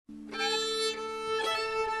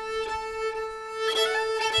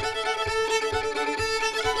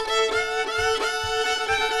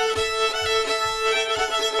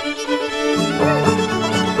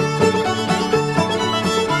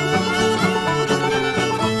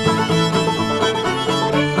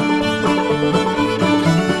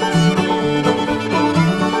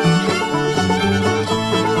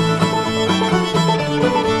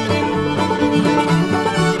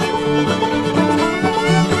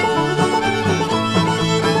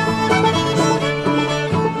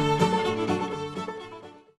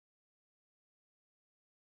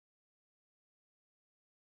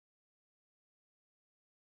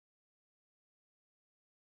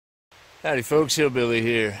Howdy folks, Hillbilly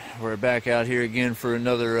here. We're back out here again for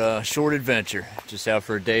another short adventure. Just out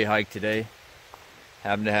for a day hike today.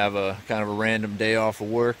 Happened to have a kind of a random day off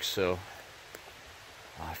of work, so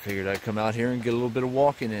I figured I'd come out here and get a little bit of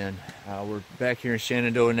walking in. We're back here in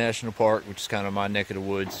Shenandoah National Park, which is kind of my neck of the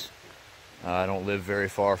woods. I don't live very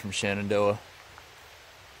far from Shenandoah.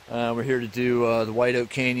 We're here to do the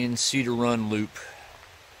Whiteoak Canyon Cedar Run Loop.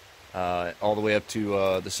 All the way up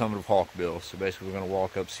to the summit of Hawksbill. So basically we're going to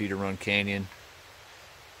walk up Cedar Run Canyon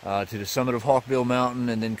to the summit of Hawksbill Mountain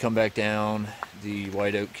and then come back down the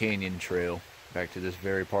Whiteoak Canyon Trail back to this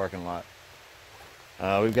very parking lot.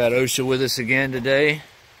 We've got OSHA with us again today.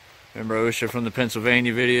 Remember OSHA from the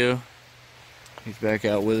Pennsylvania video? He's back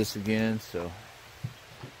out with us again. So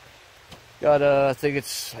got I think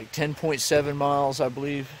it's like 10.7 miles, I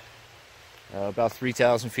believe. About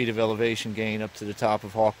 3,000 feet of elevation gain up to the top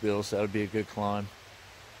of Hawksbill, so that would be a good climb.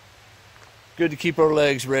 Good to keep our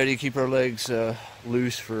legs ready, keep our legs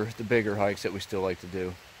loose for the bigger hikes that we still like to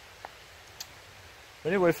do. But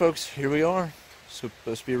anyway, folks, here we are. It's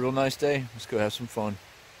supposed to be a real nice day. Let's go have some fun.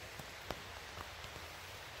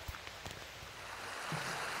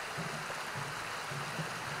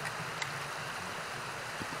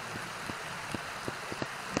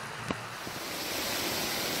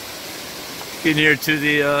 Getting here to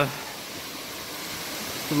the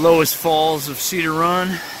lowest falls of Cedar Run.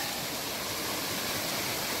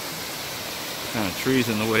 Kind of trees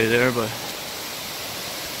in the way there, but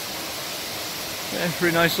yeah,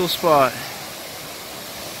 pretty nice little spot.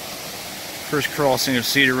 First crossing of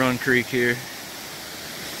Cedar Run Creek here.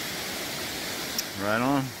 Right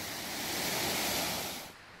on.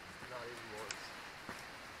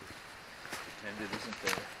 And it isn't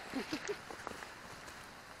there.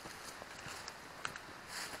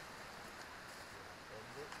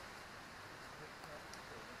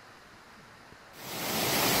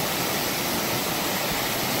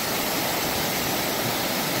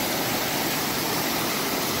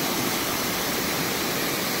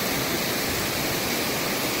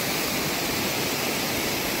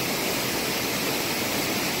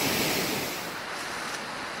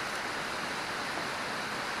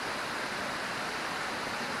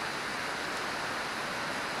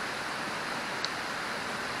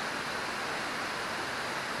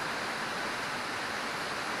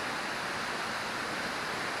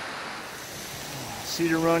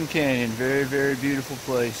 Cedar Run Canyon, very, very beautiful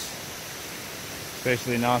place.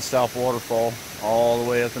 Especially a non-stop waterfall all the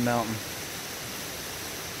way up the mountain.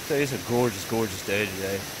 I'll tell you, it's a gorgeous, gorgeous day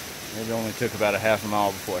today. It only took about a half a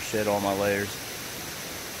mile before I shed all my layers.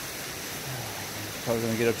 Probably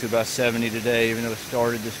going to get up to about 70 today, even though it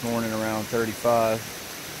started this morning around 35.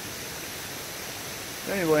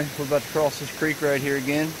 But anyway, we're about to cross this creek right here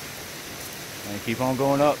again and keep on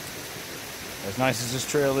going up. As nice as this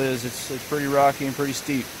trail is, it's pretty rocky and pretty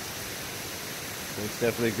steep. So it's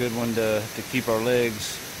definitely a good one to keep our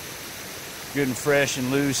legs good and fresh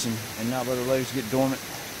and loose and not let our legs get dormant.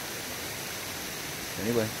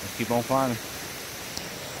 Anyway, let's keep on climbing.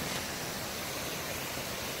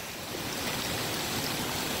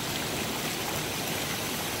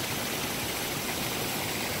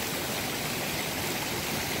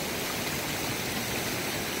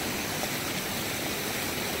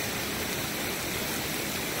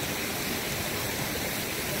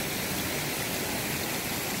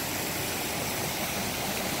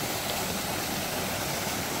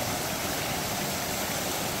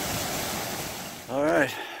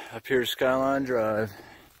 Alright, up here to Skyline Drive.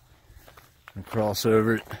 And cross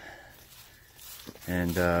over it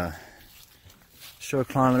and start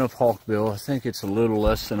climbing up Hawksbill. I think it's a little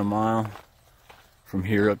less than a mile from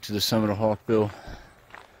here up to the summit of Hawksbill,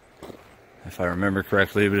 if I remember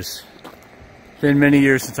correctly, but it's been many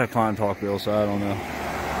years since I climbed Hawksbill, so I don't know.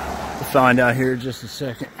 We'll find out here in just a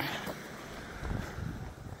second.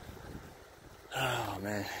 Oh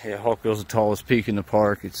man, yeah, Hawksbill's the tallest peak in the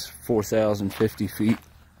park. It's 4,050 feet.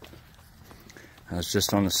 I was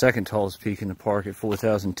just on the second tallest peak in the park at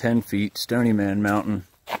 4,010 feet, Stony Man Mountain.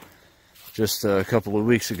 Just a couple of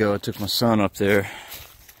weeks ago, I took my son up there.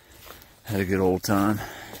 Had a good old time.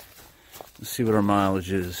 Let's see what our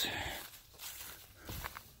mileage is.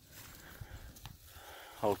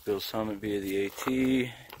 Hawksbill Summit via the AT.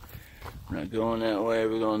 We're not going that way,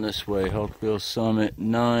 we're going this way. Hawksbill Summit,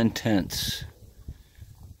 9/10.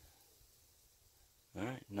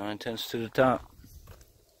 Alright, 9/10 to the top.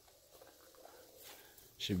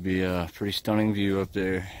 Should be a pretty stunning view up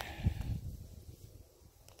there.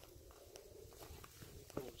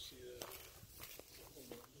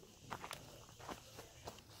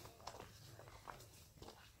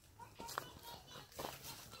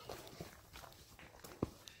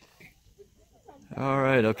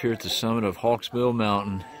 Alright, up here at the summit of Hawksbill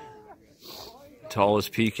Mountain.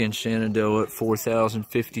 Tallest peak in Shenandoah at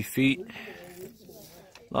 4,050 feet.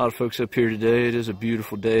 A lot of folks up here today. It is a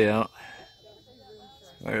beautiful day out.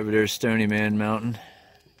 Right over there is Stony Man Mountain.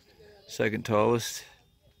 Second tallest.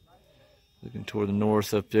 Looking toward the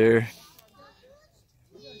north up there.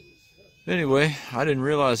 Anyway, I didn't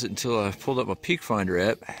realize it until I pulled up my Peak Finder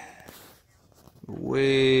app.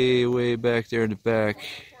 Way back there in the back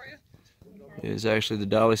is actually the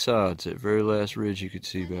Dolly Sods, that very last ridge you could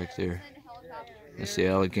see back there. That's the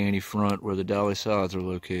Allegheny front where the Dolly Sods are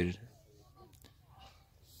located.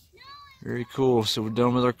 Very cool. So we're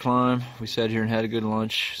done with our climb. We sat here and had a good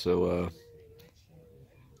lunch. So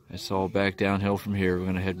it's all back downhill from here. We're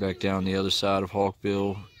going to head back down the other side of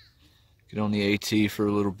Hawksbill, get on the AT for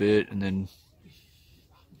a little bit, and then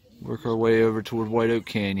work our way over toward Whiteoak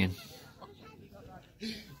Canyon.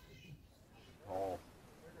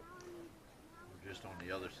 Just on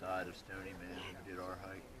the other side of Stony Man, we did our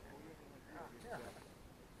hike.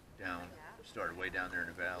 Down, started way down there in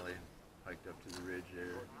the valley, hiked up to the ridge there,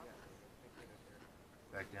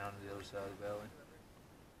 back down to the other side of the valley.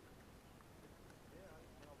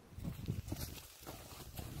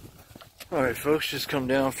 Alright folks, just come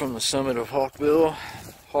down from the summit of Hawksbill.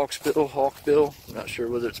 I'm not sure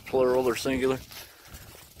whether it's plural or singular.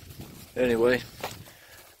 Anyway,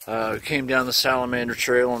 we came down the Salamander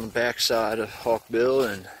Trail on the back side of Hawksbill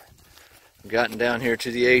and gotten down here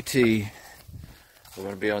to the AT. We're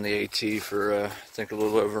going to be on the AT for I think a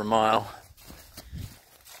little over a mile.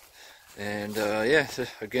 And yeah,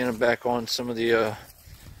 again I'm back on some of the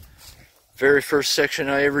very first section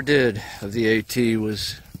I ever did of the AT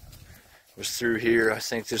was through here. I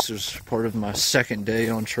think this was part of my second day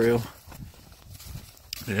on trail.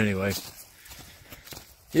 But anyway,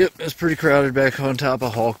 yep, it's pretty crowded back on top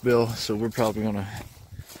of Hawksbill, so we're probably gonna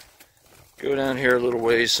go down here a little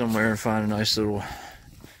ways somewhere and find a nice little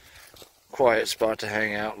quiet spot to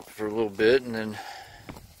hang out for a little bit, and then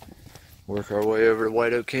work our way over to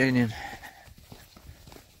Whiteoak Canyon.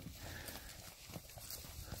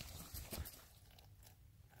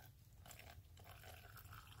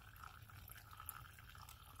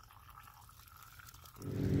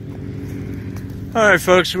 Alright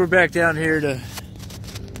folks, we're back down here to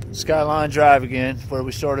Skyline Drive again, where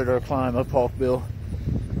we started our climb up Hawksbill.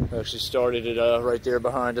 We actually started it right there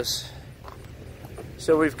behind us.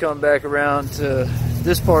 So we've come back around to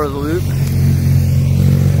this part of the loop,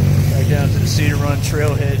 back down to the Cedar Run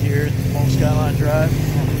trailhead here along Skyline Drive.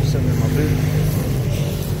 Something in my boot.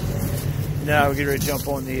 Now we're getting ready to jump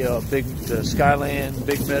on the the Skyland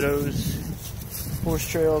Big Meadows Horse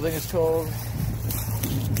Trail, I think it's called.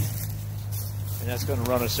 And that's going to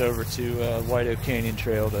run us over to Whiteoak Canyon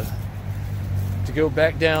Trail to go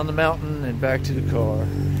back down the mountain and back to the car.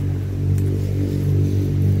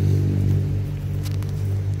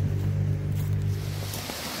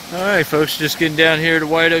 Alright folks, just getting down here to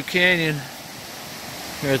Whiteoak Canyon.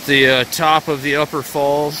 We're at the top of the upper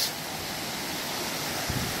falls.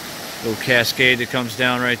 Little cascade that comes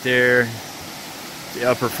down right there. The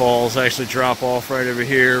upper falls actually drop off right over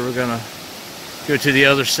here. We're going to go to the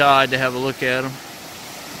other side to have a look at them.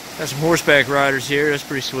 Got some horseback riders here, that's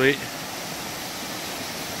pretty sweet.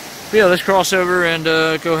 But yeah, let's cross over and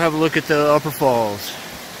go have a look at the upper falls.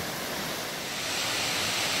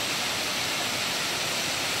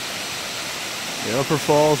 The upper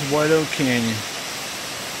falls of Whiteoak Canyon.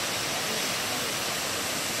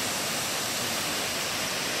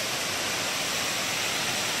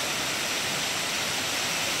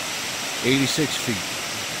 "86 feet.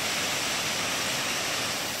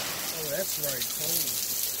 That's right, cold.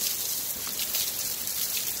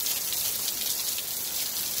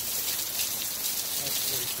 That's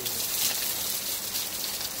pretty cool.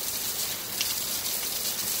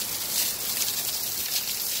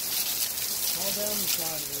 All down the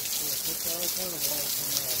side of this cliff. Look at all kind of water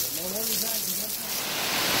coming out of it. No wonder that you got that.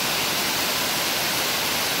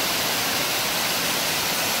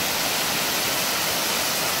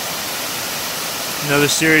 Another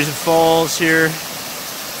series of falls here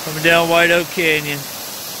coming down Whiteoak Canyon.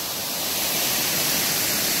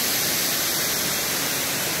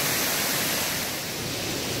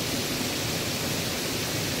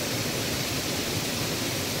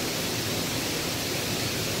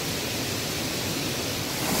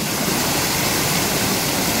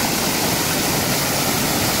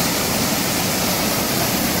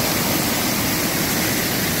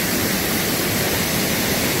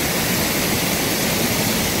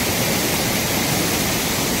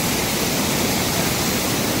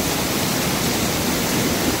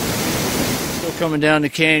 Coming down the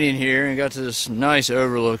canyon here and got to this nice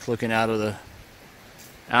overlook looking out of the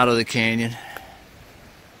out of the canyon.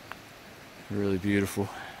 Really beautiful.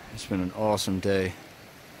 It's been an awesome day.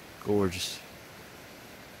 Gorgeous.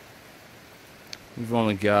 We've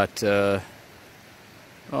only got, I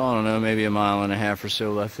don't know, maybe 1.5 miles or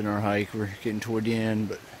so left in our hike. We're getting toward the end,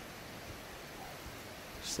 but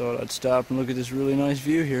just thought I'd stop and look at this really nice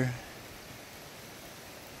view here.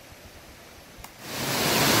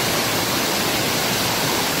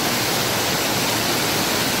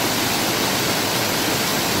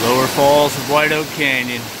 Lower Falls of Whiteoak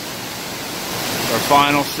Canyon. Our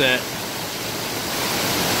final set.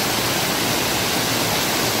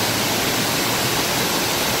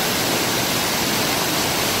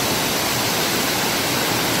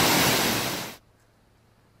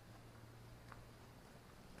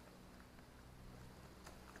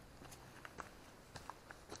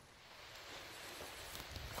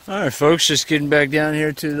 Alright folks, just getting back down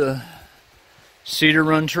here to the Cedar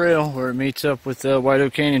Run Trail where it meets up with the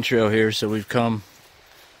Whiteoak Canyon Trail here, so we've come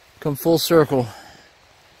full circle.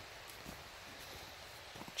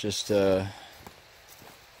 Just right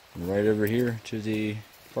over here to the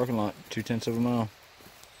parking lot, 0.2 of a mile.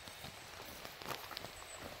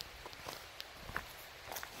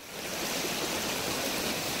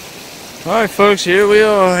 Alright folks, here we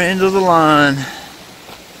are, end of the line.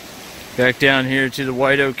 Back down here to the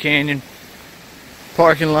Whiteoak Canyon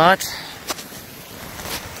parking lot.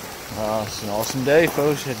 It's an awesome day,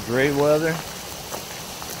 folks. Had great weather,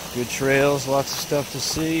 good trails, lots of stuff to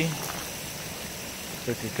see.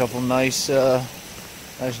 Took a couple nice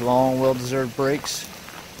long, well-deserved breaks.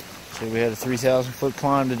 So we had a 3,000-foot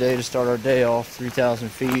climb today to start our day off. 3,000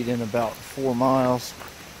 feet in about 4 miles.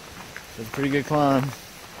 So it's a pretty good climb.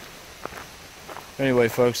 Anyway,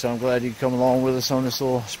 folks, I'm glad you could come along with us on this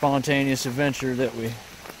little spontaneous adventure that we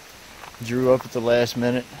drew up at the last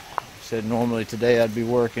minute. Said normally today I'd be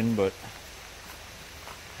working, but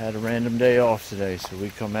had a random day off today, so we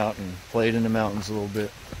come out and played in the mountains a little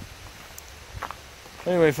bit.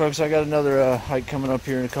 Anyway, folks, I got another hike coming up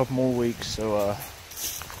here in a couple more weeks, so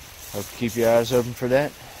hope you keep your eyes open for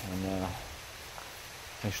that. And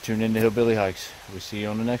thanks for tuning in to Hillbilly Hikes. We'll see you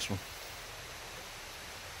on the next one.